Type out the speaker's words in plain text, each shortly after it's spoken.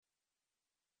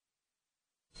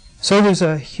So there's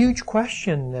a huge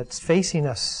question that's facing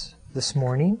us this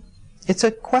morning. It's a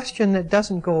question that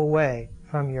doesn't go away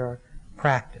from your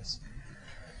practice.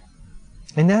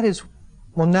 And that is,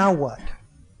 well, now what?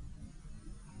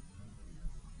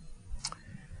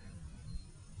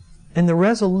 And the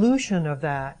resolution of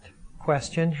that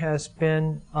question has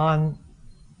been on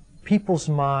people's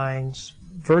minds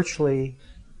virtually,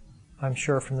 I'm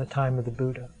sure, from the time of the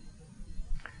Buddha.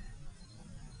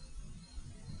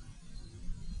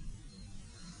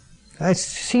 It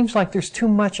seems like there's too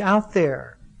much out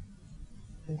there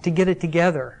to get it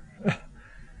together.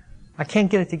 I can't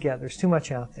get it together. There's too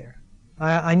much out there.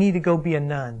 I need to go be a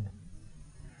nun.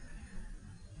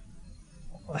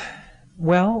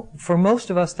 Well, for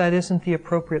most of us, that isn't the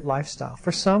appropriate lifestyle.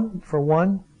 For some, for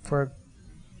one, for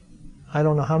I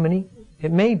don't know how many,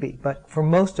 it may be, but for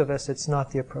most of us, it's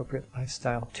not the appropriate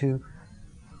lifestyle to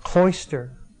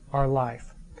cloister our life.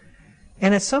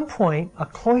 And at some point, a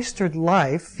cloistered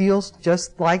life feels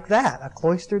just like that, a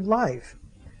cloistered life.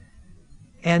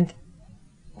 And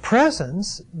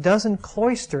presence doesn't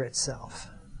cloister itself.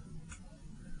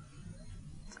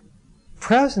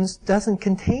 Presence doesn't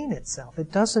contain itself.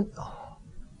 It doesn't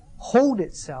hold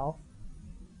itself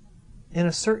in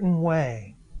a certain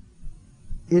way.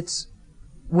 It's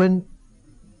when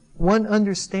one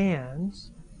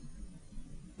understands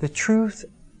the truth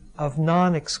of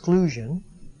non-exclusion,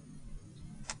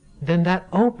 then that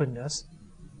openness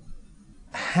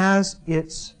has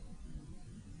its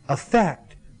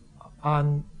effect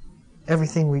on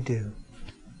everything we do.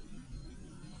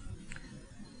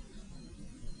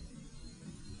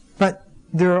 But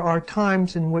there are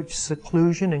times in which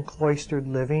seclusion and cloistered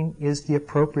living is the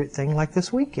appropriate thing, like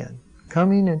this weekend.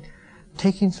 Coming and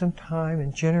taking some time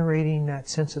and generating that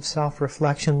sense of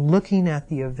self-reflection, looking at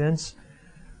the events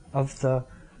of the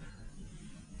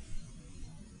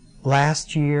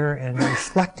last year and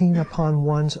reflecting upon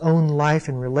one's own life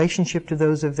in relationship to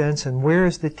those events, and where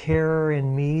is the terror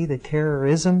in me, the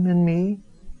terrorism in me?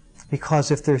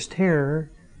 Because if there's terror,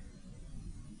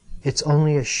 it's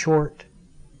only a short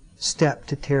step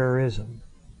to terrorism.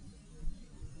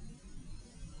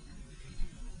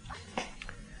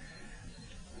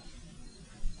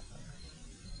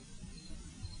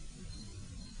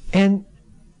 And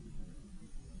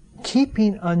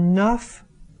keeping enough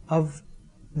of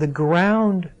the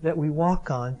ground that we walk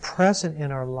on present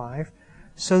in our life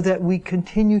so that we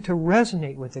continue to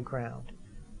resonate with the ground.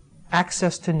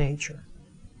 Access to nature.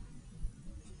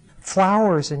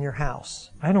 Flowers in your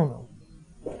house. I don't know.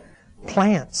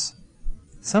 Plants.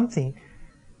 Something.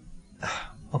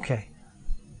 Okay.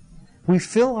 We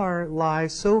fill our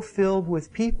lives so filled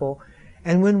with people,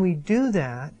 and when we do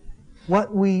that, what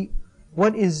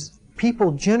is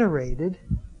people generated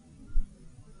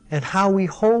and how we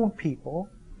hold people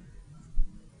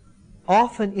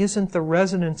often isn't the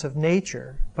resonance of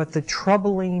nature, but the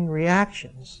troubling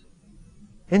reactions,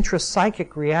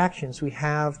 intrapsychic reactions we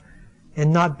have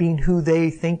in not being who they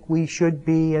think we should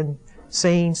be, and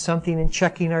saying something and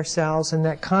checking ourselves, and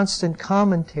that constant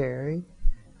commentary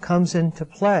comes into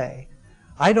play.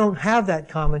 I don't have that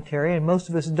commentary, and most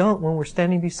of us don't when we're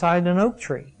standing beside an oak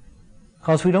tree,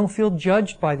 because we don't feel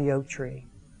judged by the oak tree.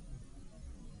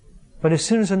 But as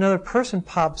soon as another person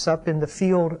pops up in the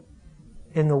field,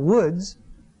 in the woods,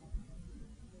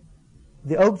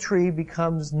 the oak tree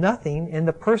becomes nothing and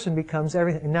the person becomes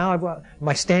everything. And now am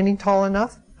I standing tall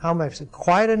enough? How am I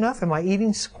quiet enough? Am I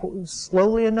eating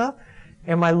slowly enough?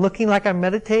 Am I looking like I'm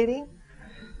meditating?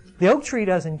 The oak tree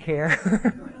doesn't care.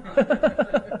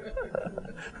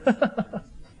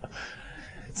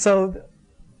 So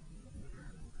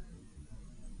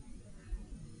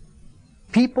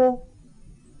people,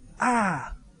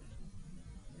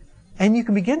 and you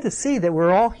can begin to see that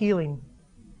we're all healing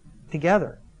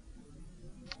together.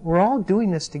 We're all doing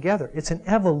this together. It's an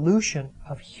evolution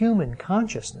of human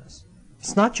consciousness.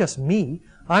 It's not just me.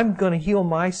 I'm going to heal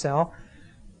myself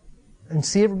and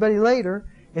see everybody later.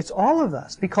 It's all of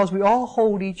us, because we all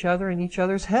hold each other in each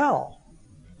other's hell.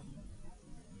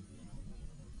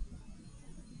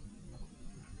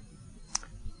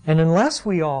 And unless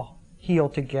we all heal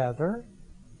together,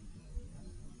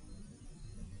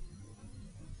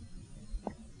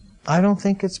 I don't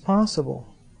think it's possible,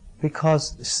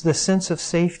 because the sense of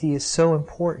safety is so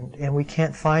important, and we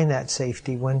can't find that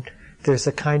safety when there's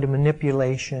the kind of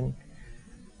manipulation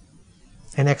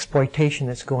and exploitation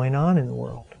that's going on in the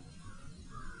world.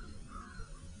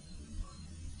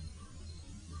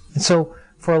 And so,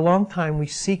 for a long time, we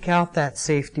seek out that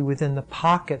safety within the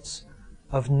pockets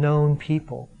of known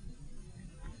people.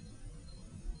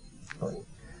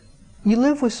 You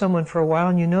live with someone for a while,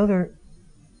 and you know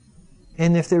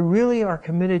and if they really are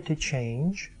committed to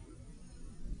change,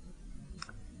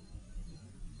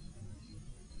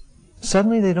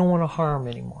 Suddenly they don't want to harm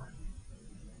anymore.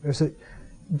 There's a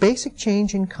basic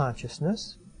change in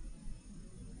consciousness.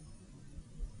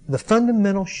 The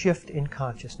fundamental shift in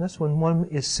consciousness when one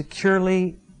is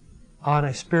securely on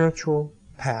a spiritual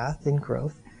path in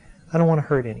growth. I don't want to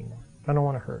hurt anymore. I don't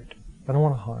want to hurt. I don't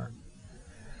want to harm.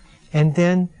 And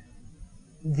then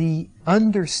the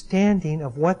understanding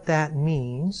of what that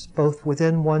means, both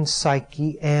within one's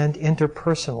psyche and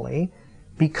interpersonally,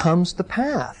 becomes the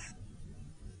path.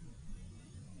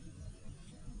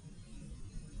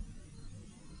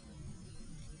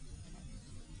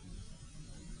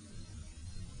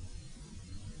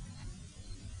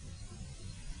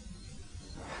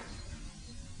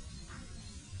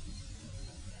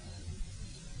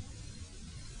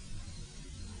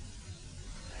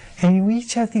 And we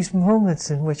each have these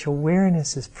moments in which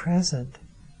awareness is present,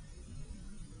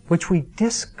 which we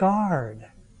discard.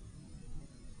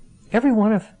 Every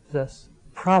one of us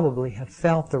probably have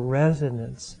felt the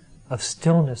resonance of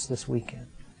stillness this weekend.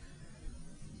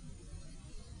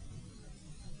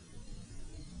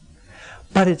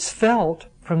 But it's felt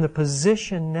from the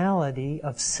positionality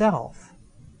of self.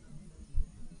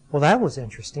 Well, that was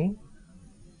interesting.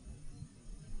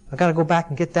 I've got to go back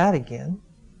and get that again.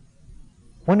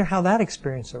 Wonder how that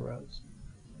experience arose.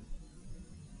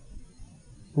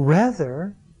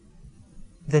 Rather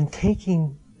than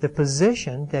taking the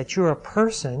position that you're a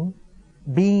person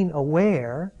being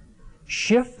aware,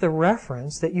 shift the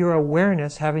reference that you're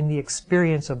awareness having the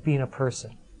experience of being a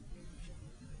person.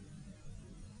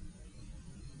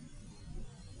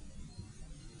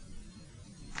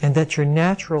 And that your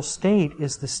natural state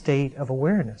is the state of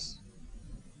awareness.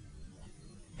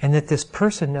 And that this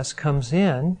personness comes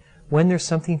in when there's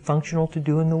something functional to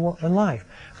do in life.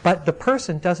 But the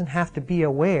person doesn't have to be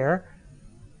aware.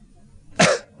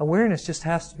 Awareness just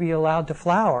has to be allowed to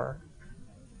flower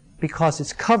because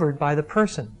it's covered by the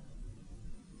person.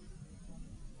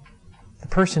 The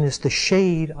person is the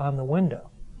shade on the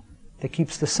window that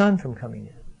keeps the sun from coming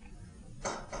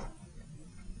in.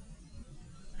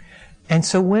 And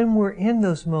so when we're in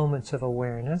those moments of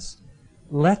awareness,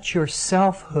 let your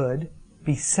selfhood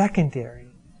be secondary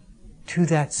to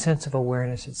that sense of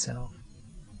awareness itself.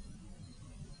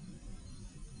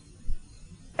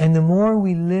 And the more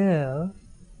we live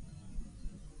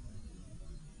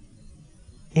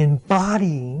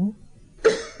embodying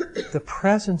the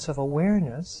presence of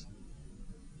awareness,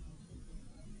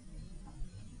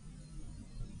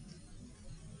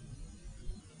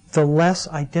 the less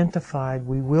identified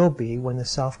we will be when the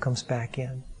self comes back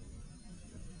in.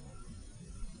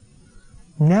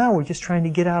 Now we're just trying to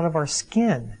get out of our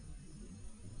skin.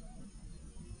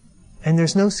 And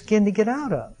there's no skin to get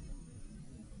out of.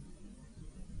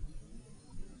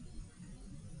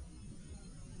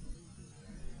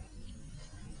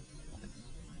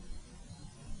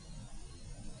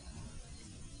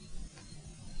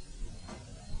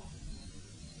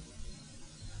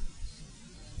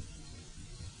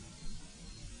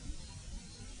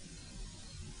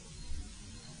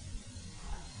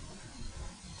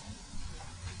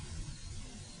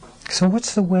 So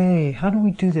what's the way? How do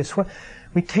we do this?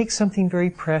 We take something very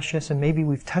precious, and maybe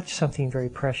we've touched something very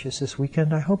precious this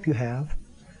weekend. I hope you have.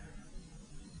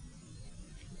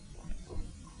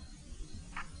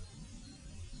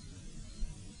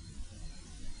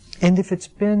 And if it's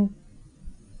been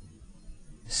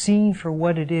seen for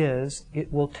what it is,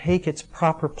 it will take its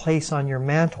proper place on your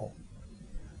mantle,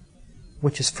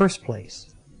 which is first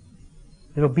place.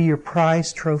 It'll be your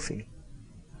prize trophy.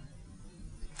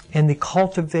 And the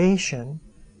cultivation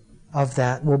of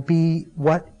that will be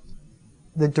what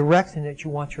the direction that you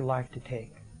want your life to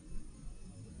take.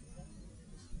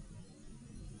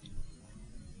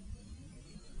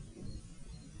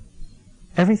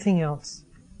 Everything else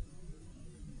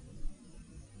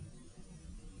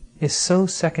is so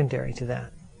secondary to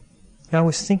that. And I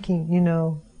was thinking,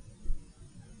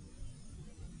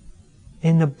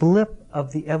 in the blip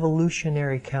of the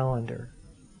evolutionary calendar,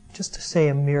 just to say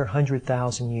a mere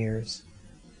 100,000 years,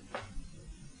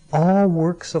 all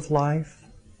works of life,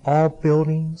 all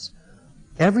buildings,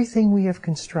 everything we have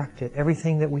constructed,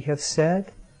 everything that we have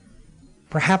said,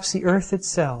 perhaps the earth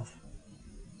itself,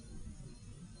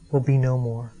 will be no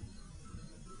more.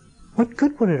 What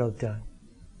good would it have done?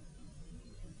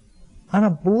 On a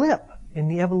blip in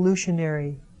the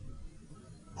evolutionary,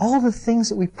 all the things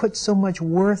that we put so much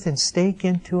worth and stake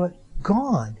into it,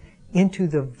 gone into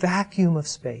the vacuum of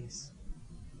space.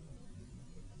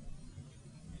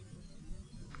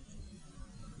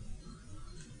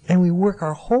 And we work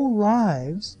our whole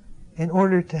lives in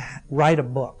order to write a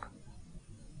book.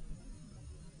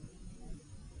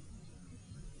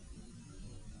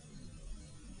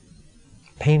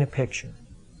 paint a picture.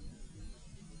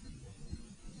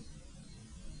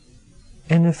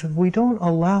 And if we don't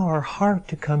allow our heart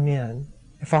to come in,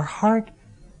 if our heart,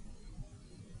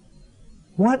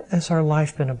 what has our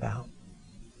life been about?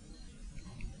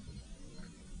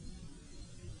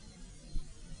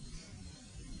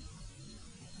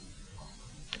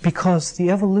 Because the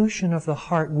evolution of the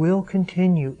heart will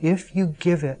continue if you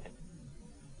give it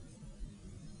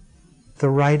the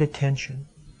right attention.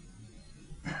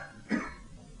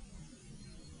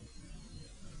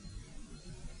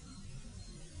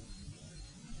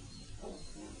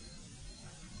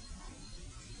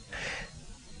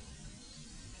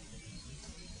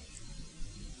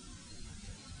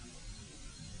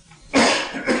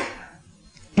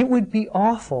 It would be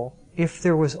awful if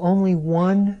there was only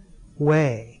one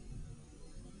way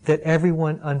that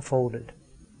everyone unfolded.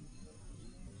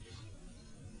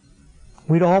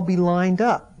 We'd all be lined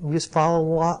up. We just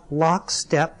follow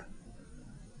lockstep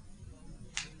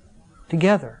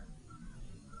together.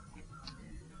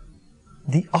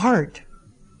 The art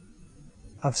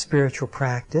of spiritual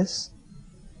practice,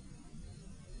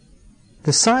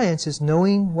 the science is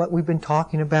knowing what we've been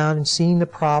talking about and seeing the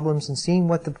problems and seeing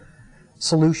what the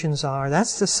solutions are.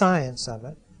 That's the science of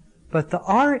it. But the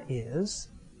art is,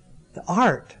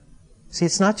 see,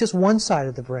 it's not just one side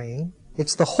of the brain,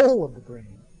 it's the whole of the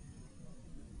brain.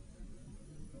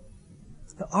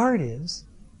 The art is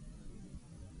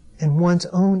in one's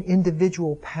own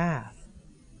individual path.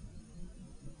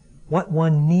 What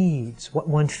one needs, what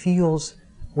one feels,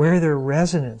 where their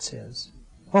resonance is.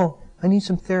 Oh, I need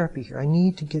some therapy here. I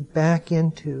need to get back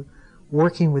into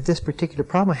working with this particular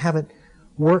problem. I haven't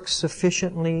worked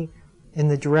sufficiently in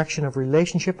the direction of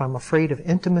relationship. I'm afraid of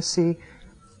intimacy.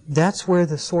 That's where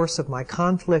the source of my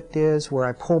conflict is, where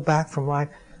I pull back from life.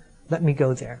 Let me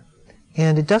go there.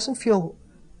 And it doesn't feel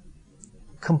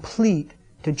complete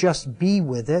to just be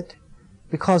with it,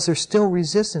 because there's still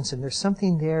resistance and there's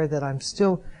something there that I'm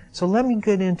still... So let me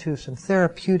get into some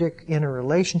therapeutic inner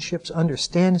relationships,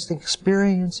 understand this thing,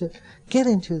 experience it, get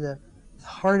into the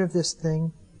heart of this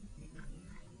thing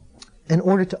in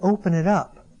order to open it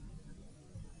up.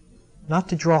 Not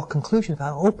to draw conclusions,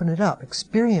 but open it up,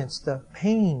 experience the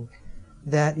pain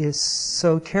that is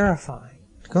so terrifying.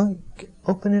 Go,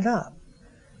 open it up.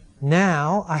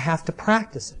 Now I have to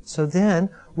practice it. So then,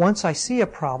 once I see a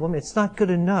problem, it's not good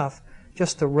enough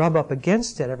just to rub up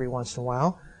against it every once in a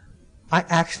while. I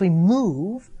actually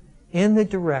move in the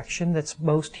direction that's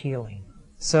most healing.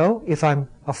 So, if I'm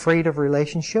afraid of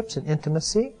relationships and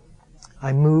intimacy,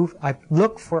 I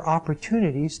look for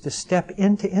opportunities to step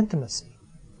into intimacy.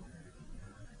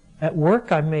 At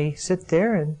work, I may sit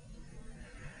there and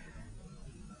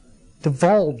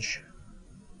divulge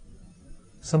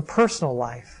some personal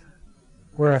life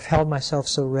where I've held myself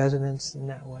so resonant in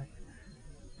that way.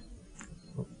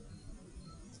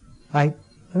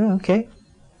 Okay.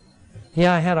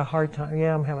 Yeah, I had a hard time.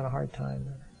 Yeah, I'm having a hard time.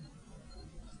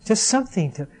 Just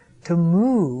something to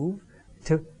move,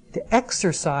 to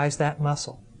exercise that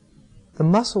muscle. The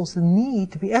muscles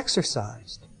need to be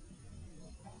exercised.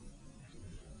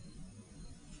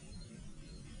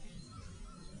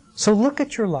 So look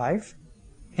at your life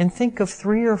and think of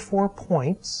 3 or 4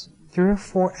 points, 3 or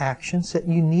 4 actions that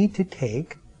you need to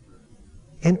take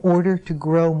in order to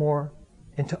grow more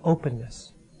into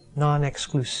openness,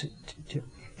 non-exclusivity,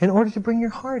 in order to bring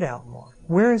your heart out more.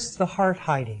 Where is the heart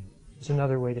hiding? Is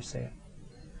another way to say it.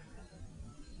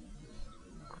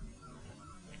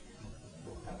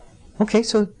 Okay,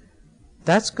 so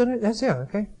that's it,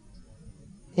 okay?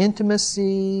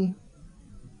 Intimacy.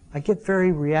 I get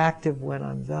very reactive when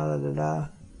I'm da-da-da-da.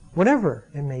 Whatever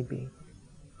it may be.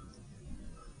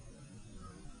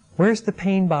 Where's the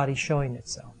pain body showing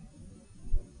itself?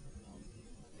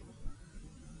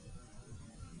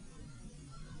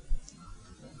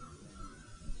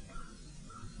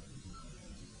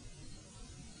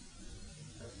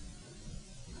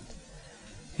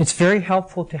 It's very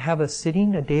helpful to have a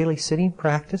daily sitting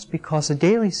practice, because a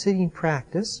daily sitting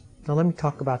practice, now let me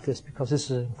talk about this because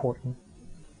this is important.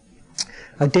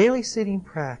 A daily sitting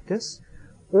practice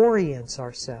orients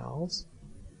ourselves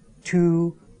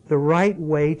to the right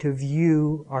way to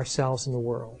view ourselves in the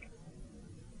world.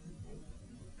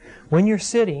 When we're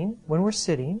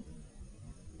sitting,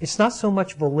 it's not so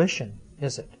much volition,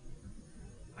 is it?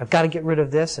 I've got to get rid of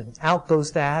this, and out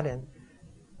goes that, and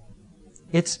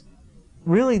it's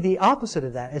really the opposite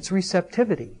of that. It's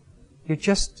receptivity. You're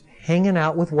just hanging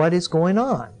out with what is going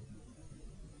on,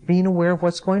 being aware of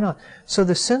what's going on. So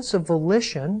the sense of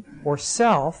volition or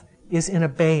self is in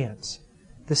abeyance.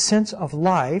 The sense of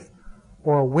life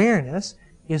or awareness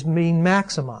is being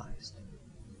maximized.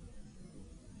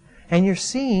 And you're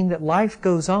seeing that life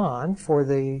goes on for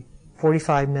the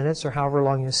 45 minutes or however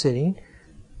long you're sitting.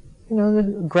 You know, the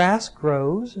grass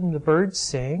grows and the birds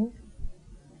sing.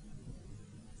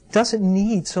 It doesn't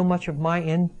need so much of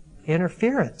my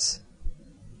interference.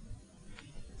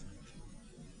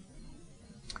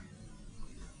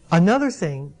 Another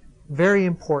thing, very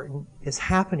important, is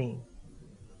happening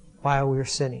while we're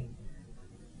sitting.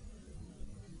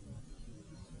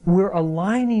 We're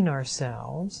aligning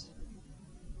ourselves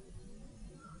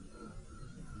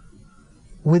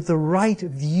with the right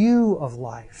view of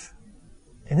life.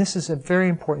 And this is a very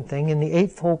important thing. In the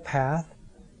Eightfold Path,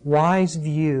 wise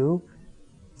view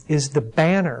is the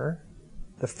banner,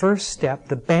 the first step,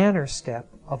 the banner step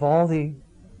of all the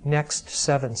next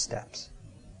 7 steps.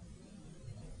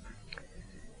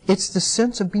 It's the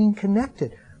sense of being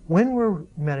connected. When we're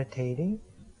meditating,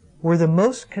 we're the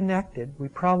most connected we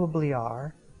probably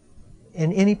are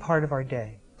in any part of our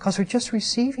day. Because we're just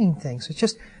receiving things. It's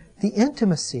just the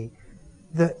intimacy.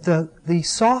 The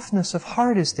softness of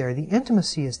heart is there. The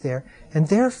intimacy is there. And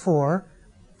therefore,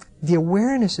 the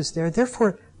awareness is there.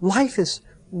 Therefore, life is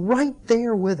right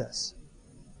there with us.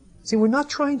 See, we're not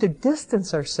trying to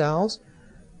distance ourselves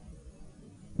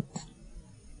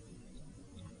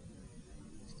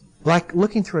like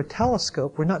looking through a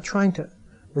telescope. We're not trying to,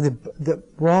 with the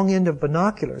wrong end of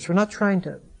binoculars, we're trying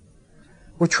to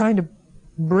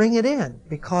bring it in,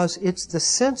 because it's the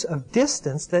sense of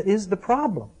distance that is the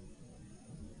problem.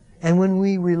 And when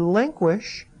we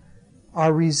relinquish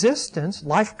our resistance,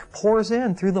 life pours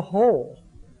in through the hole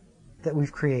that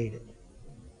we've created.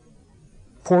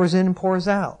 Pours in and pours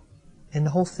out. And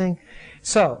the whole thing.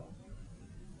 So,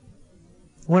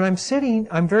 when I'm sitting,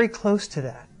 I'm very close to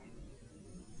that.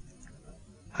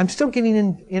 I'm still getting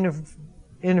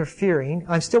interfering.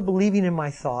 I'm still believing in my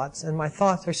thoughts, and my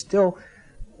thoughts are still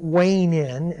weighing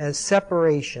in as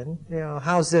separation. You know,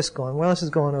 how's this going? Well, this is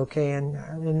going okay,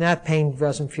 and that pain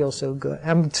doesn't feel so good.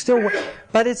 I'm still,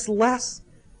 but it's less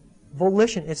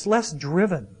volition. It's less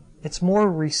driven. It's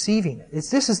more receiving.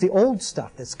 This is the old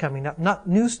stuff that's coming up, not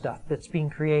new stuff that's being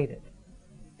created.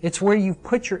 It's where you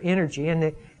put your energy, and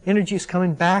the energy is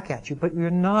coming back at you, but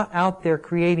you're not out there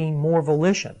creating more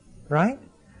volition, right?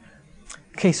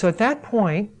 Okay, so at that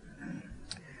point,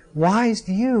 wise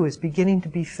view is beginning to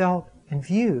be felt and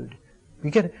viewed.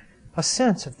 You get a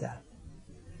sense of that.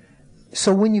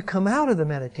 So when you come out of the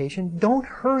meditation, don't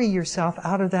hurry yourself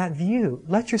out of that view.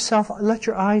 Let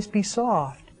your eyes be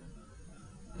soft.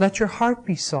 Let your heart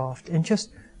be soft, and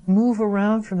just move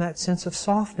around from that sense of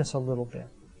softness a little bit.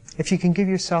 If you can give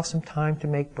yourself some time to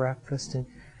make breakfast and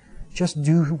just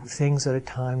do things at a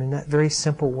time in that very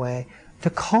simple way, to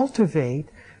cultivate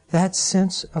that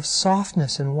sense of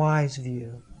softness and wise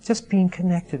view, just being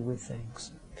connected with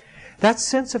things. That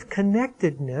sense of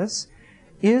connectedness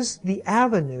is the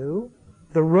avenue,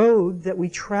 the road that we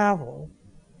travel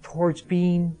towards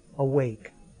being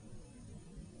awake.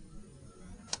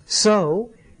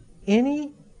 So,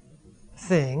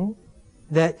 anything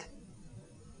that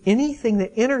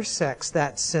intersects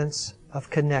that sense of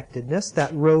connectedness,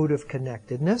 that road of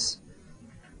connectedness,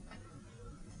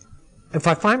 if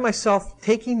I find myself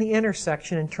taking the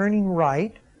intersection and turning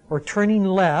right or turning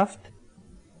left,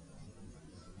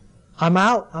 I'm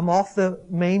out. I'm off the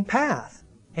main path.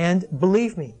 And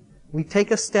believe me, we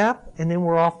take a step and then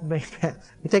we're off the main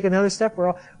path. We take another step,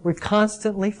 we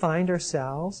constantly find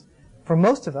ourselves, for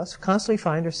most of us, constantly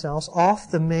find ourselves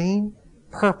off the main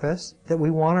purpose that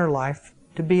we want our life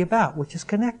to be about, which is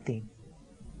connecting.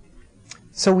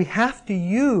 So we have to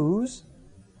use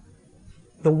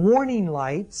the warning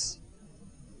lights.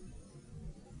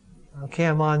 Okay,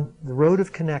 I'm on the road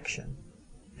of connection.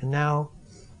 And now,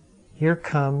 here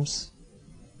comes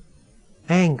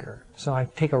anger. So I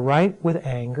take a right with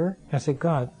anger. And I say,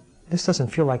 God, this doesn't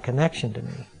feel like connection to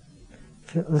me.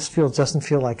 This doesn't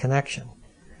feel like connection.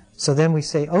 So then we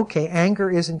say, okay,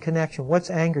 anger isn't connection. What's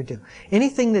anger do?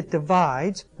 Anything that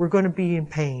divides, we're going to be in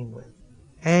pain with.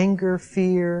 Anger,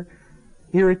 fear,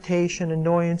 irritation,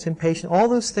 annoyance, impatience, all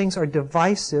those things are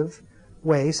divisive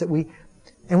ways that we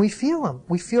feel them.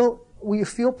 We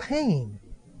feel pain.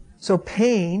 So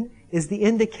pain is the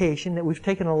indication that we've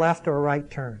taken a left or a right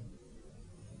turn.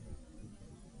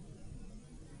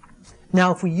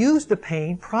 Now, if we use the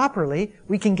pain properly,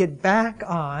 we can get back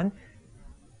on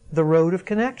the road of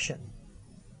connection.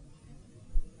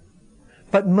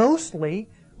 But mostly,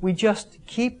 we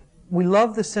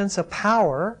love the sense of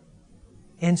power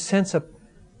and sense of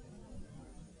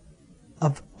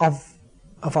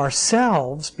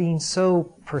ourselves being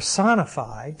so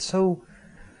personified,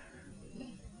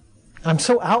 I'm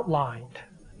so outlined,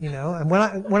 and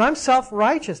when I'm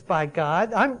self-righteous by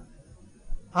God,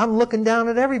 I'm looking down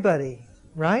at everybody,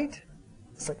 right?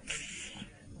 It's like,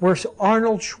 we're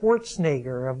Arnold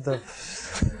Schwarzenegger of the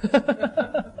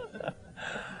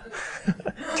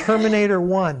Terminator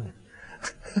 1.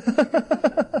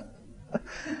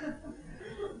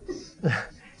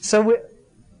 So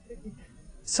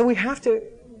we have to,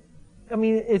 I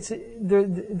mean,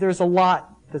 there's a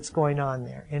lot that's going on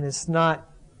there. And it's not,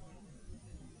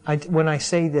 when I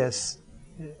say this,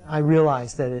 I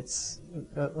realize that it's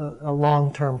a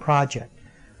long-term project.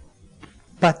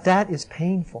 But that is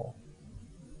painful.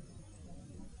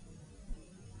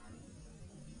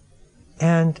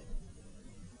 And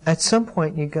at some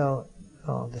point you go,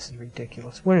 oh, this is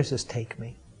ridiculous. Where does this take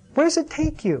me? Where does it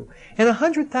take you? In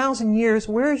 100,000 years,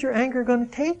 where is your anger going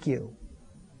to take you?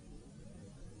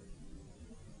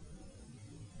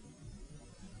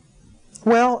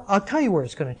 Well, I'll tell you where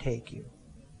it's going to take you.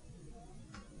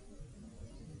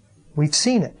 We've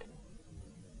seen it.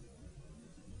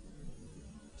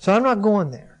 So I'm not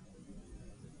going there.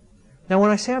 Now,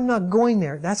 when I say I'm not going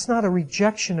there, that's not a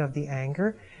rejection of the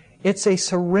anger. It's a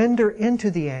surrender into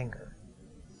the anger.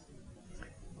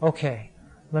 Okay,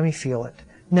 let me feel it.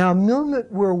 Now, the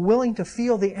moment we're willing to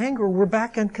feel the anger, we're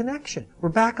back in connection. We're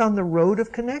back on the road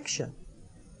of connection.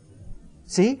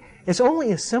 See? It's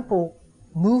only a simple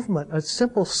movement, a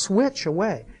simple switch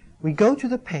away. We go to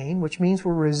the pain, which means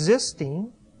we're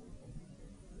resisting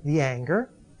the anger.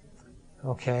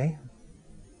 Okay.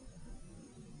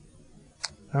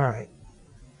 All right.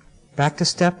 Back to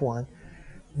step one.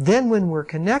 Then when we're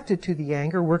connected to the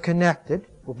anger, we're connected.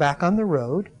 We're back on the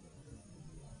road.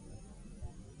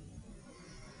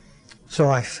 So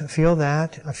I feel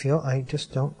that. I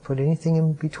just don't put anything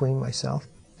in between myself.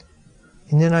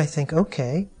 And then I think,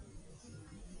 okay,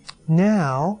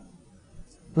 now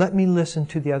let me listen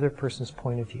to the other person's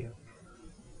point of view.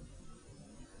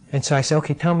 And so I say,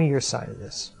 okay, tell me your side of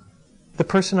this. The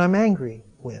person I'm angry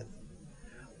with.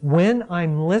 When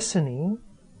I'm listening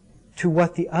to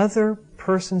what the other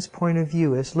person's point of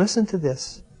view is, listen to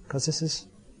this, because this is...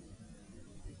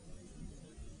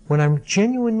 When I'm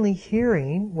genuinely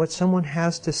hearing what someone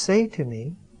has to say to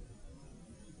me,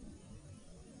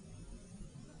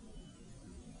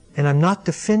 and I'm not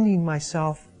defending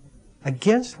myself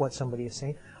against what somebody is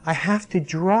saying, I have to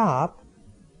drop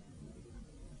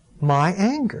my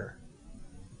anger.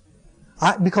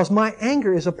 Because my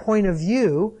anger is a point of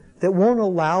view that won't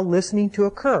allow listening to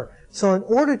occur. So in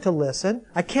order to listen,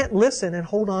 I can't listen and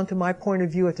hold on to my point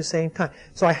of view at the same time.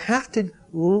 So I have to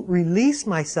release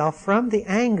myself from the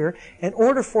anger in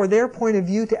order for their point of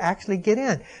view to actually get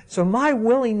in. So my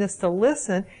willingness to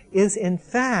listen is in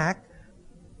fact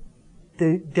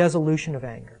the dissolution of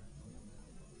anger.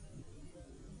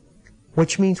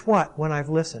 Which means what when I've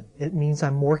listened? It means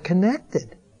I'm more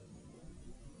connected.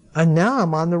 And now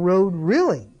I'm on the road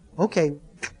really. Okay.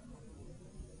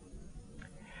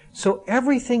 So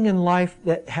everything in life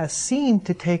that has seemed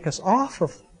to take us off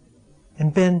of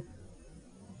and been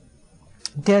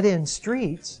dead-end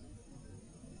streets,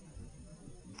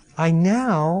 I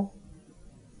now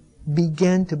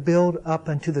begin to build up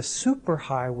into the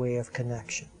superhighway of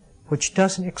connection, which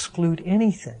doesn't exclude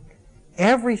anything.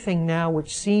 Everything now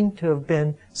which seemed to have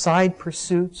been side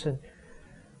pursuits and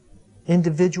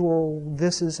individual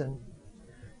thises and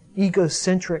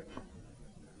egocentric,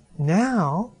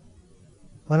 now,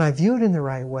 when I view it in the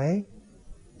right way,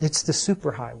 it's the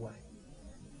superhighway.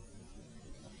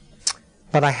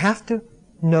 But I have to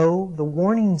know the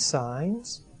warning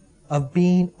signs of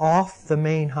being off the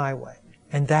main highway.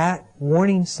 And that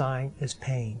warning sign is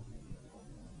pain.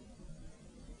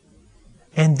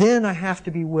 And then I have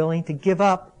to be willing to give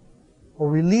up or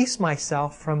release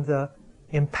myself from the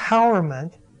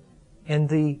empowerment and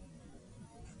the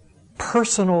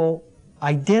personal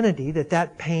identity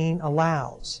that pain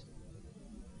allows.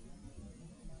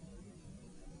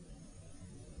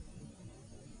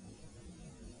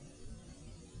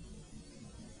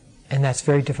 And that's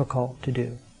very difficult to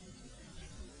do.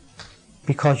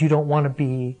 Because you don't want to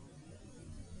be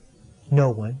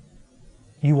no one.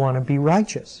 You want to be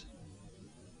righteous.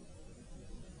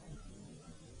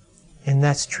 And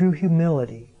that's true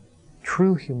humility.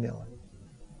 True humility.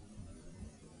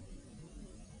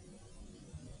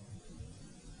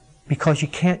 Because you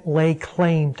can't lay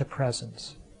claim to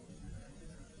presence.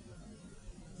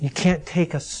 You can't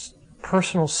take a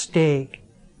personal stake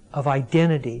of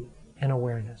identity and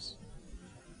awareness.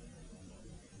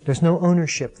 There's no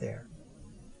ownership there.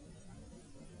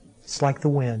 It's like the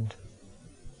wind.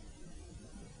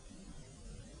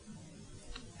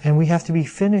 And we have to be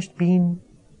finished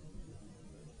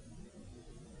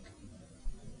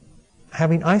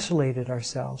having isolated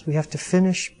ourselves. We have to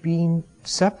finish being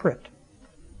separate.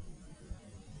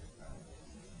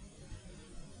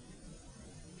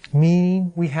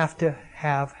 Meaning we have to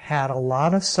have had a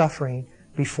lot of suffering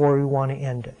before we want to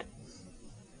end it.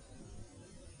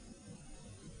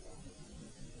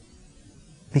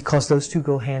 Because those two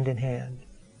go hand in hand.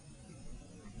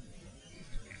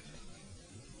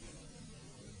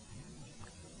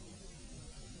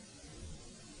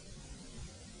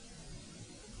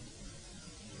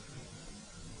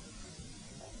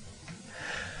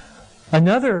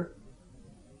 Another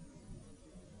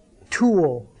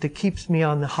tool that keeps me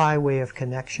on the highway of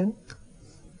connection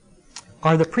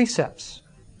are the precepts.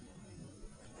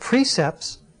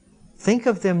 Precepts, think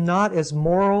of them not as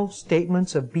moral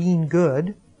statements of being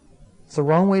good. It's the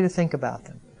wrong way to think about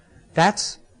them.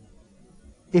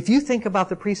 If you think about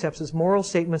the precepts as moral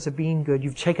statements of being good,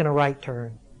 you've taken a right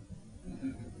turn.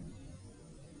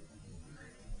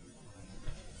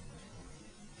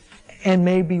 And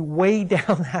maybe way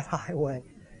down that highway,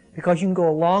 because you can go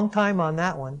a long time on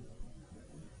that one.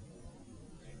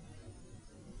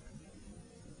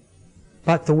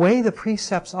 But the way the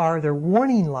precepts are, they're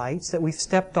warning lights that we've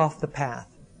stepped off the path.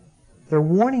 They're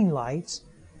warning lights.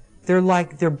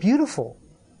 They're beautiful.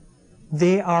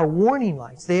 They are warning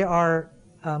lights. They are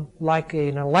like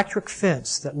an electric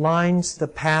fence that lines the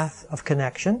path of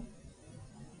connection.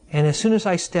 And as soon as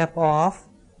I step off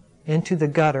into the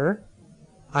gutter,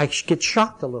 I get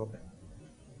shocked a little bit.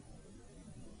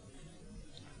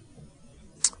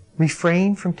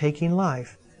 Refrain from taking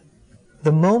life.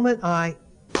 The moment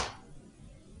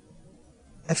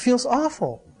it feels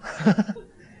awful.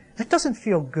 It doesn't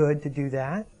feel good to do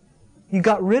that. You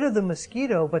got rid of the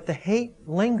mosquito, but the hate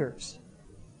lingers.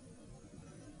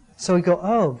 So we go,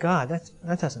 oh God, that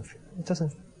doesn't feel, it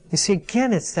doesn't. You see,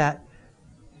 again, it's that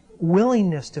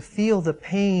willingness to feel the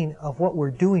pain of what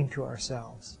we're doing to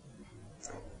ourselves.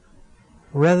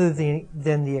 Rather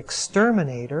than the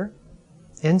exterminator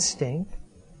instinct,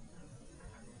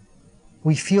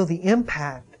 we feel the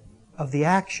impact of the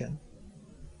action.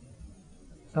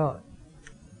 Oh.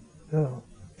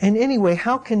 And anyway,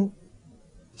 how can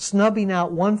snubbing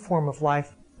out one form of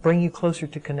life bring you closer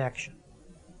to connection?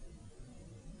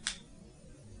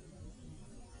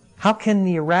 How can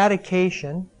the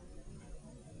eradication,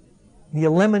 the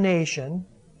elimination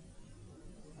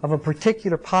of a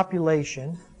particular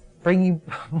population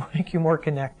make you more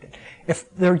connected? If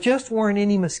there just weren't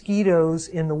any mosquitoes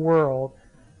in the world,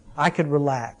 I could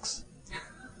relax.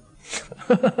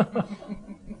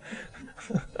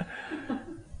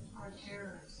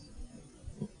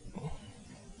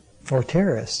 Or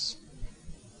terrorists.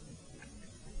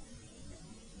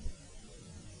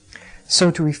 So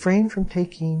to refrain from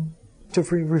taking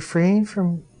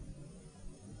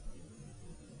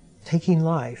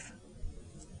life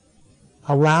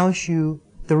allows you.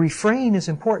 The refrain is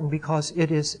important because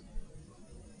it is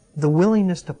the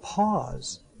willingness to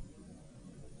pause.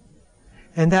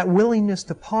 And that willingness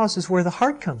to pause is where the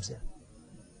heart comes in.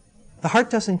 The heart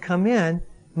doesn't come in,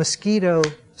 mosquito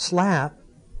slap.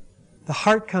 The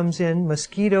heart comes in,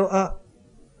 mosquito up.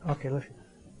 Okay, listen.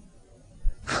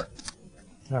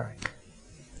 All right.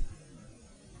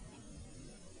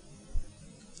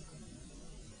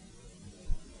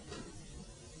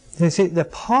 You see, the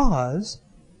pause,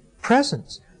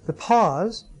 presence, the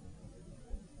pause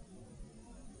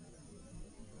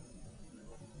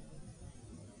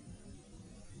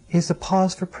is the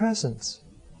pause for presence.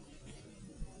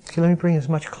 Okay, let me bring as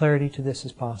much clarity to this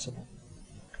as possible.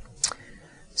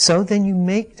 So then you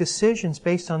make decisions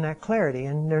based on that clarity,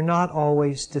 and they're not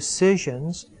always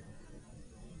decisions.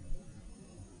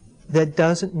 That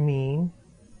doesn't mean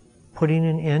putting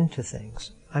an end to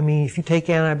things. I mean, if you take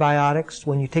antibiotics,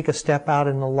 when you take a step out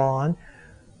in the lawn,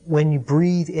 when you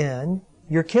breathe in,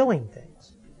 you're killing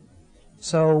things.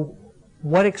 So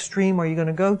what extreme are you going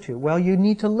to go to? Well, you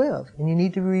need to live, and you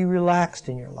need to be relaxed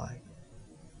in your life.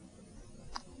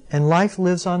 And life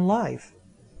lives on life.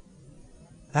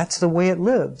 That's the way it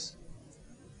lives.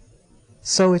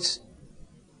 So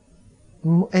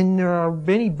and there are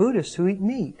many Buddhists who eat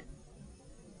meat.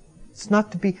 It's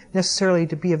not to be necessarily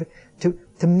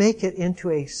to make it into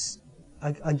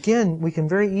again, we can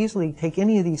very easily take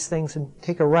any of these things and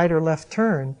take a right or left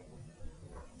turn.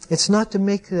 It's not to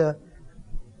make the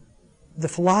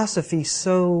philosophy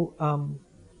so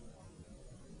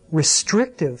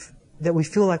restrictive that we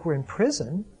feel like we're in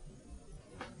prison.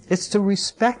 It's to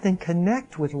respect and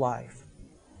connect with life.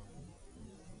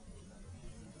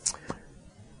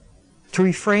 To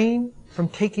refrain from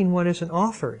taking what isn't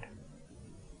offered.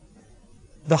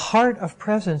 The heart of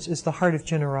presence is the heart of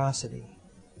generosity.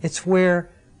 It's where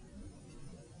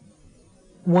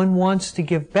one wants to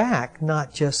give back,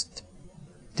 not just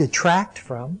detract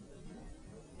from.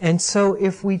 And so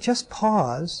if we just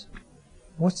pause,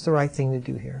 What's the right thing to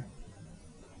do here?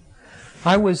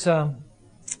 I was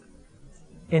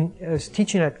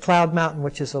teaching at Cloud Mountain,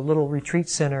 which is a little retreat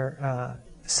center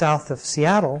south of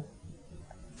Seattle,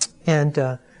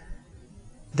 and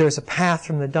there's a path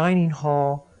from the dining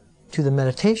hall to the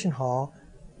meditation hall,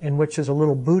 in which is a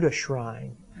little Buddha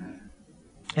shrine.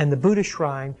 And the Buddha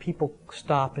shrine, people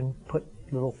stop and put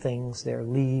little things there,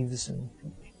 leaves and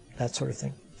that sort of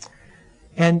thing.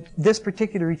 And this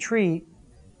particular retreat,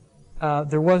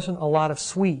 there wasn't a lot of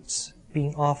sweets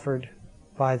being offered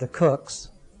by the cooks.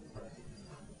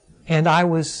 And I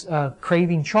was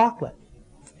craving chocolate.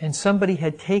 And somebody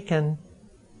had taken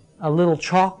a little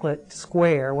chocolate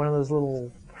square, one of those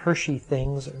little Hershey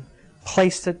things, and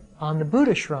placed it on the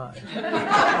Buddha shrine.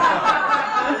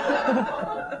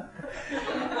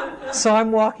 So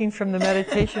I'm walking from the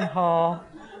meditation hall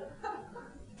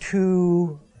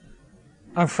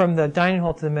from the dining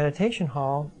hall to the meditation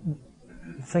hall,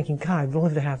 thinking, God, I'd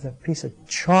love to have that piece of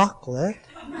chocolate.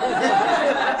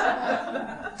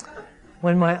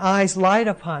 When my eyes light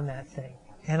upon that thing,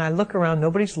 and I look around,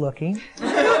 nobody's looking,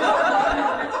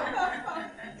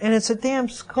 and it's a damn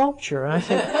sculpture. And I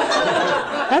said,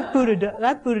 that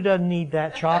Buddha doesn't need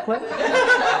that chocolate.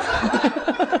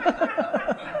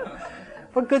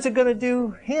 What good's it going to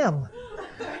do him?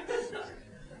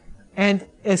 And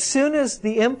as soon as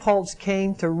the impulse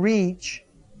came to reach,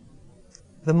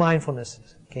 the mindfulness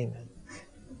came in.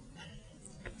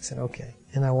 I said, okay.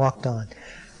 And I walked on.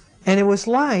 And it was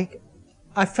like,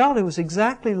 I felt it was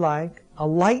exactly like a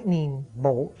lightning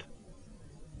bolt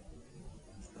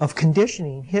of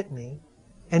conditioning hit me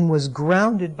and was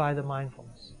grounded by the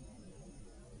mindfulness.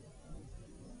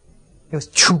 It was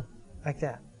choo, like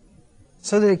that.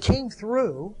 So that it came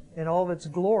through in all of its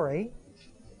glory,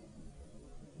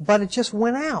 but it just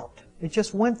went out. It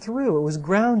just went through. It was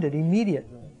grounded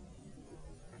immediately.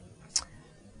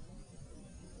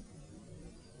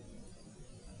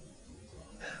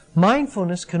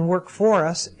 Mindfulness can work for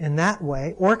us in that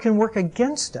way, or it can work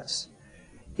against us.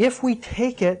 If we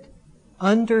take it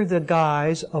under the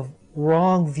guise of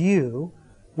wrong view,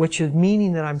 which is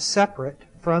meaning that I'm separate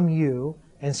from you,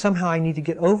 and somehow I need to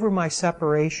get over my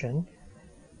separation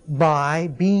by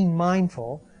being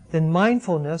mindful, then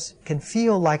mindfulness can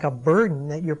feel like a burden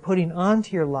that you're putting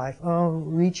onto your life. Oh,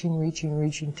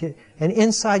 reaching to, and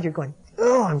inside you're going,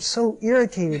 oh, I'm so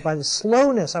irritated by the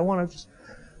slowness. I want to just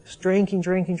drinking,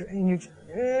 and you're just,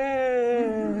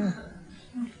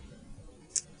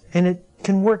 and it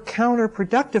can work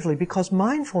counterproductively because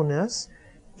mindfulness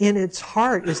in its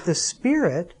heart is the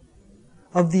spirit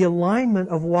of the alignment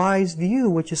of wise view,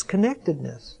 which is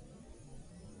connectedness.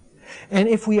 And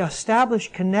if we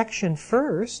establish connection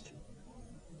first,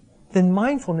 then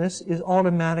mindfulness is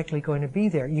automatically going to be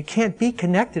there. You can't be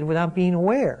connected without being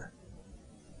aware.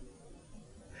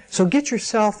 So get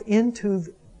yourself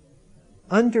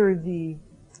under the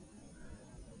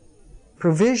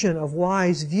provision of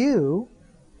wise view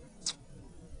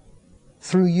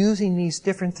through using these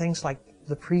different things like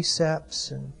the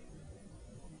precepts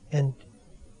and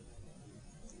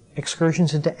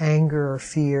excursions into anger or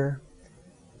fear.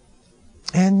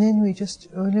 And then we just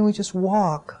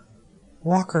walk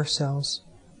ourselves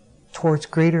towards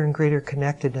greater and greater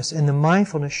connectedness. And the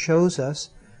mindfulness shows us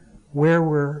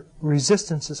where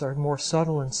resistances are more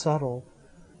subtle and subtle,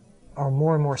 or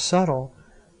more and more subtle.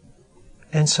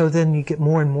 And so then you get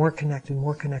more and more connected,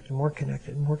 more connected, more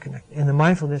connected, more connected. And the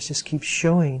mindfulness just keeps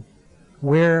showing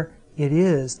where it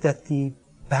is that the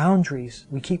boundaries,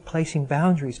 we keep placing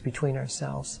boundaries between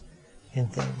ourselves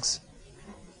and things.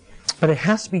 But it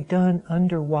has to be done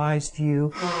under wise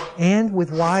view and with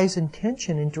wise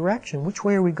intention and direction. Which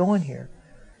way are we going here?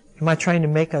 Am I trying to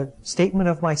make a statement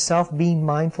of myself being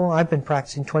mindful? I've been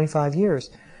practicing 25 years.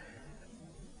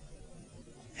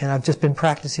 And I've just been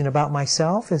practicing about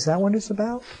myself. Is that what it's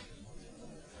about?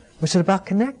 Or is it about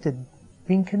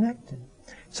being connected?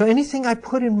 So anything I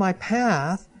put in my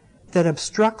path that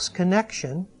obstructs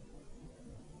connection,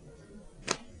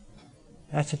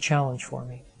 that's a challenge for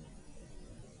me.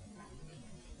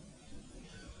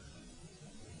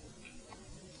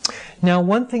 Now,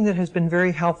 one thing that has been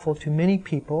very helpful to many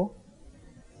people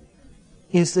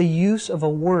is the use of a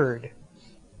word.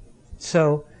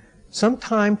 So,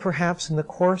 sometime perhaps in the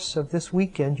course of this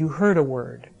weekend, you heard a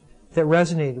word that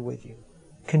resonated with you.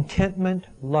 Contentment,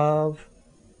 love,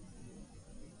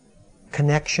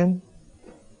 connection,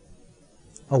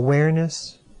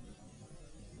 awareness.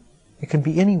 It can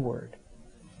be any word.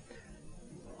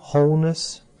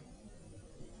 Wholeness,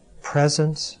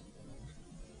 presence.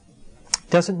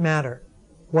 Doesn't matter.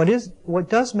 What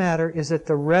does matter is that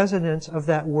the resonance of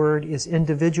that word is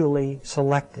individually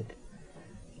selected.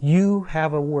 You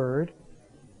have a word,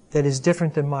 that is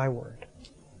different than my word.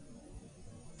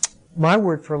 My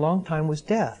word for a long time was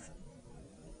death.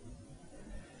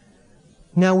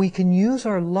 Now we can use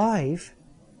our life,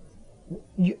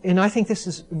 and I think this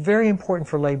is very important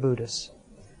for lay Buddhists.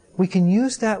 We can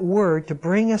use that word to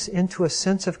bring us into a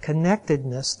sense of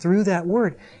connectedness through that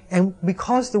word. And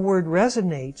because the word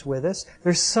resonates with us,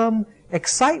 there's some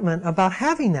excitement about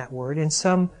having that word and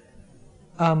some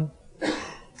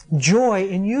joy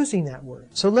in using that word.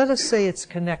 So let us say it's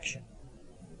connection.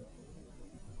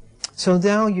 So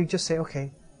now you just say,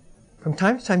 okay, from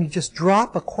time to time you just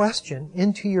drop a question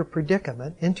into your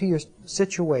predicament, into your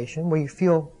situation where you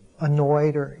feel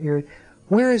annoyed or irritated.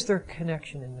 Where is there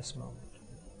connection in this moment?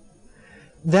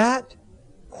 That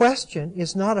question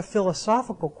is not a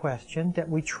philosophical question that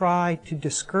we try to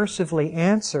discursively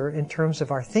answer in terms of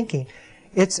our thinking.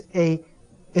 It's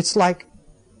like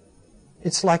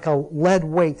a lead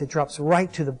weight that drops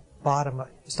right to the bottom.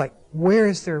 It's like, where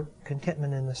is there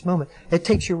contentment in this moment? It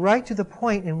takes you right to the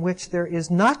point in which there is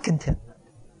not contentment,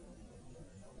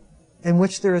 in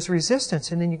which there is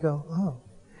resistance, and then you go, oh.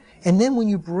 And then when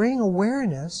you bring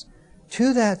awareness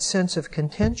to that sense of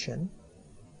contention,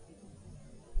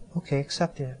 okay,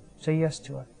 accept it. Say yes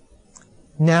to it.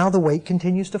 Now the weight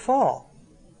continues to fall.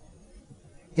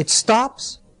 It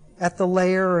stops at the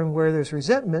layer and where there's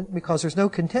resentment because there's no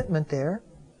contentment there.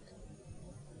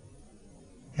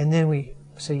 And then we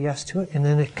say yes to it, and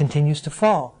then it continues to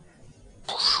fall.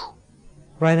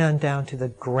 Right on down to the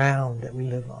ground that we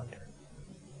live under.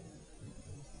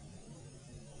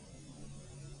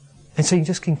 And so you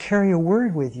just can carry a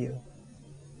word with you.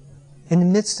 In the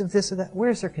midst of this or that,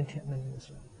 where's there contentment in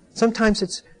this? Sometimes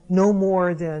it's no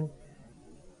more than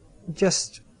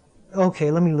just, okay,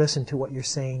 let me listen to what you're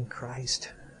saying,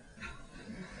 Christ.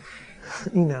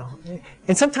 You know.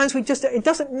 And sometimes it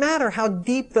doesn't matter how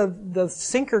deep the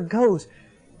sinker goes.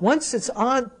 Once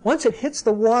it hits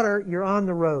the water, you're on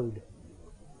the road.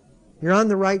 You're on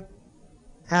the right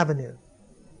avenue.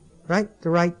 Right? The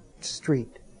right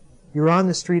street. You're on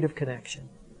the street of connection.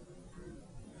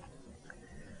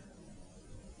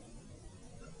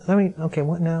 Okay,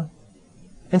 what now?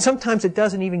 And sometimes it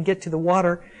doesn't even get to the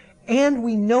water, and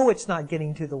we know it's not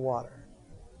getting to the water.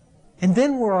 And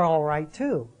then we're all right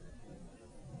too.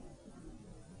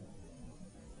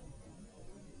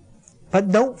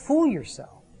 But don't fool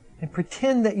yourself and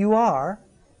pretend that you are,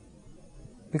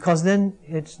 because then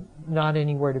it's not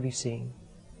anywhere to be seen.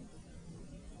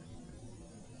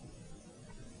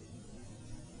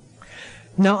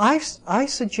 Now, I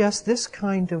suggest this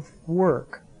kind of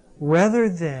work rather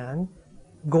than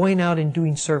going out and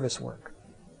doing service work.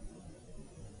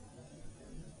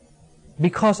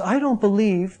 Because I don't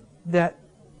believe that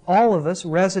all of us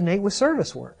resonate with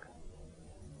service work.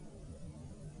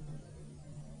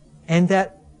 And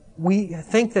that we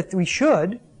think that we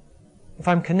should, if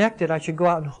I'm connected, I should go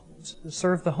out and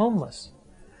serve the homeless.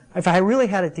 If I really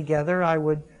had it together, I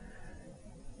would,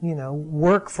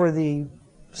 work for the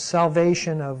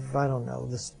salvation of, I don't know,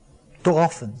 the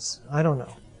dolphins. I don't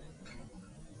know.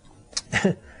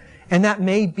 And that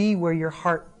may be where your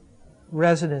heart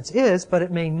resonance is, but it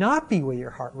may not be where your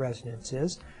heart resonance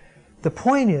is. The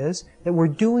point is that we're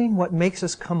doing what makes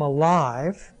us come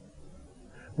alive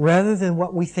rather than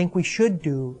what we think we should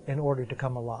do in order to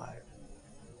come alive.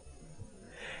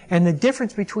 And the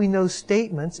difference between those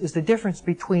statements is the difference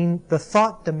between the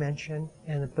thought dimension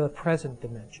and the present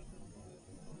dimension.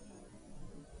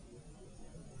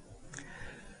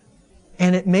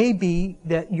 And it may be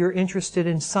that you're interested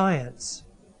in science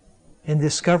and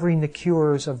discovering the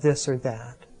cures of this or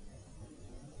that,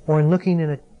 or in looking in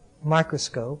a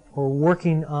microscope, or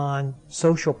working on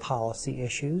social policy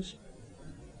issues,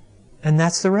 and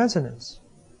that's the resonance.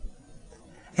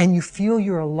 And you feel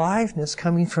your aliveness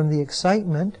coming from the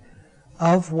excitement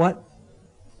of what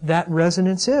that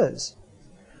resonance is.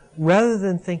 Rather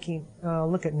than thinking, oh,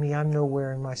 look at me, I'm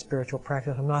nowhere in my spiritual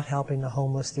practice, I'm not helping the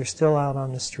homeless, they're still out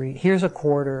on the street, here's a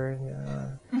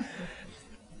quarter.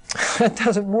 That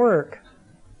doesn't work.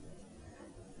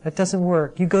 That doesn't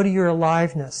work. You go to your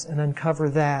aliveness and uncover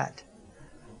that.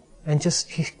 And just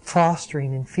keep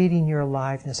fostering and feeding your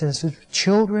aliveness. And as with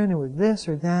children or with this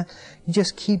or that, you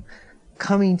just keep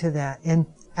coming to that and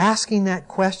asking that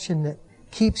question that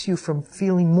keeps you from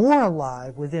feeling more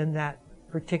alive within that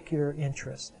particular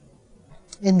interest.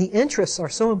 And the interests are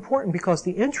so important because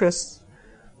the interests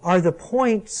are the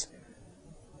points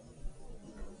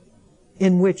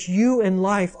in which you and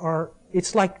life are,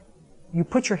 it's like you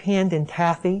put your hand in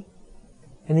taffy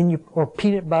and then or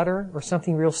peanut butter or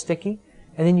something real sticky,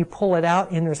 and then you pull it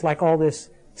out and there's like all this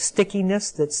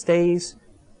stickiness that stays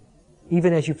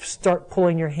even as you start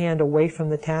pulling your hand away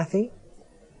from the taffy.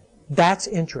 That's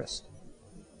interest.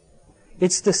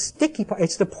 It's the sticky part.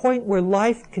 It's the point where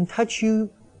life can touch you.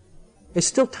 It's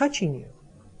still touching you.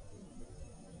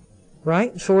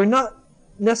 Right? So we're not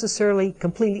necessarily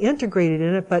completely integrated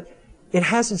in it, but it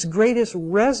has its greatest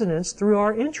resonance through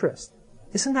our interest.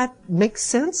 Doesn't that make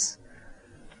sense?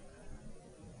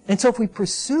 And so if we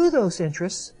pursue those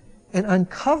interests and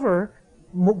uncover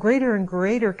greater and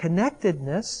greater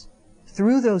connectedness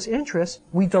through those interests,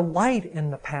 we delight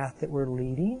in the path that we're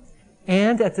leading,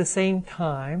 and at the same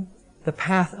time, the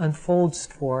path unfolds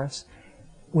for us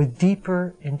with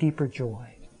deeper and deeper joy.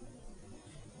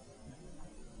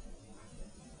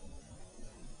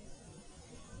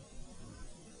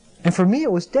 And for me,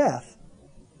 it was death.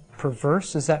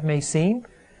 Perverse as that may seem,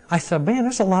 I said,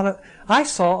 man, I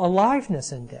saw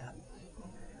aliveness in death.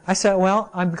 I said, well,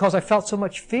 because I felt so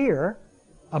much fear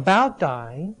about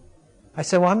dying, I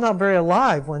said, well, I'm not very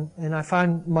alive and I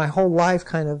find my whole life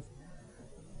kind of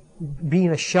being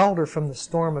a shelter from the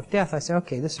storm of death. I said,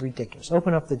 okay, this is ridiculous.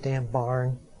 Open up the damn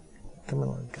barn. Come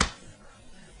on, go.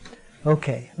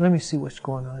 Okay, let me see what's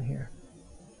going on here.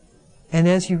 And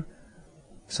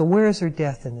so where is there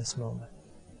death in this moment?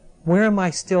 Where am I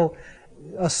still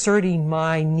asserting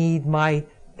my need, my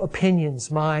opinions,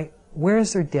 where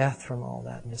is there death from all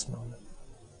that in this moment?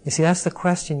 You see, that's the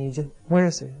question where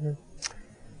is there?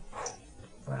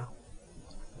 Wow.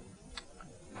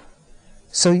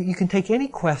 So you can take any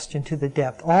question to the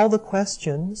depth. All the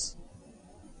questions,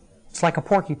 it's like a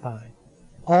porcupine.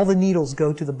 All the needles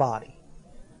go to the body.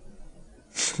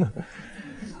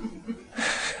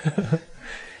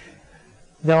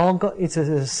 They all go.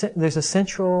 There's a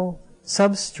central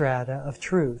substrata of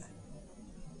truth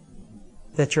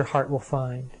that your heart will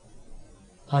find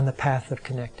on the path of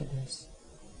connectedness.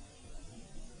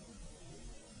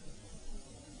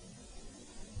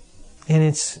 And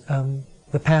it's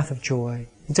the path of joy.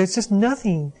 There's just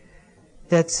nothing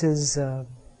that's as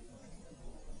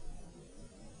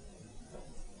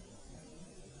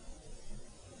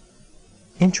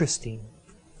interesting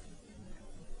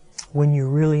when you're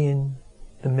really in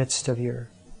the midst of your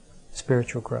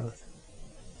spiritual growth.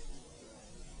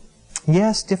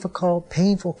 Yes, difficult,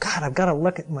 painful. God, I've got to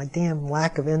look at my damn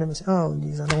lack of intimacy. Oh,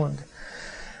 geez, I don't want to.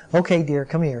 Okay, dear,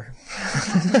 come here.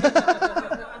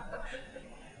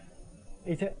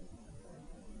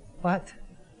 What?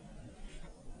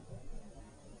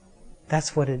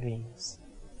 That's what it means.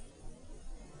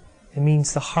 It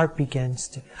means the heart begins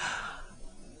to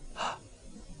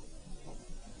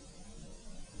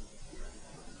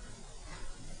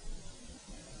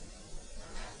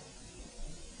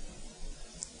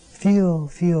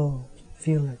feel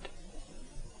it.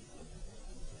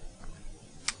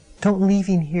 Don't leave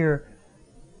in here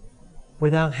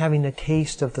without having a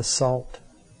taste of the salt,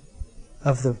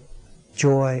 of the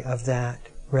joy of that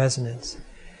resonance.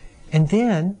 And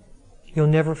then you'll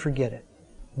never forget it.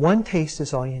 One taste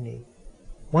is all you need.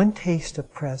 One taste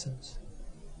of presence.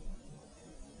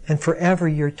 And forever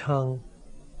your tongue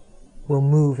will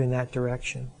move in that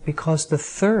direction, because the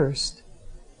thirst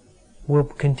will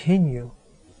continue.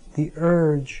 The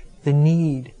urge, the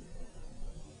need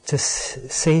to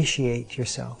satiate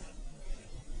yourself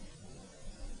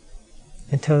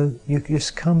until you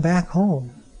just come back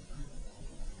home.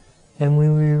 And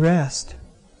when we rest,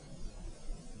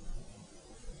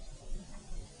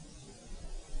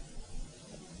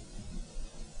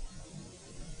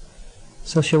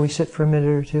 so shall we sit for a minute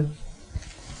or two?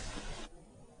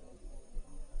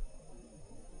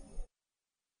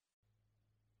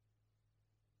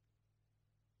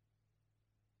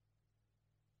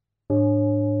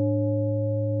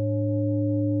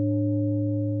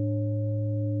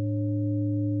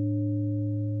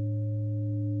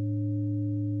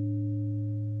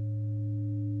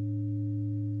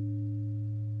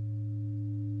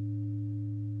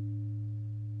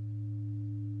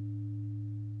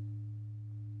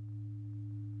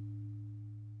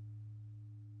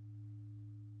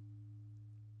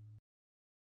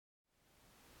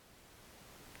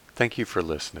 Thank you for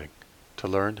listening. To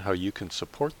learn how you can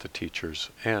support the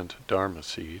teachers and Dharma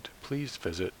Seed, please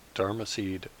visit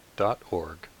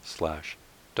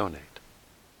dharmaseed.org/donate.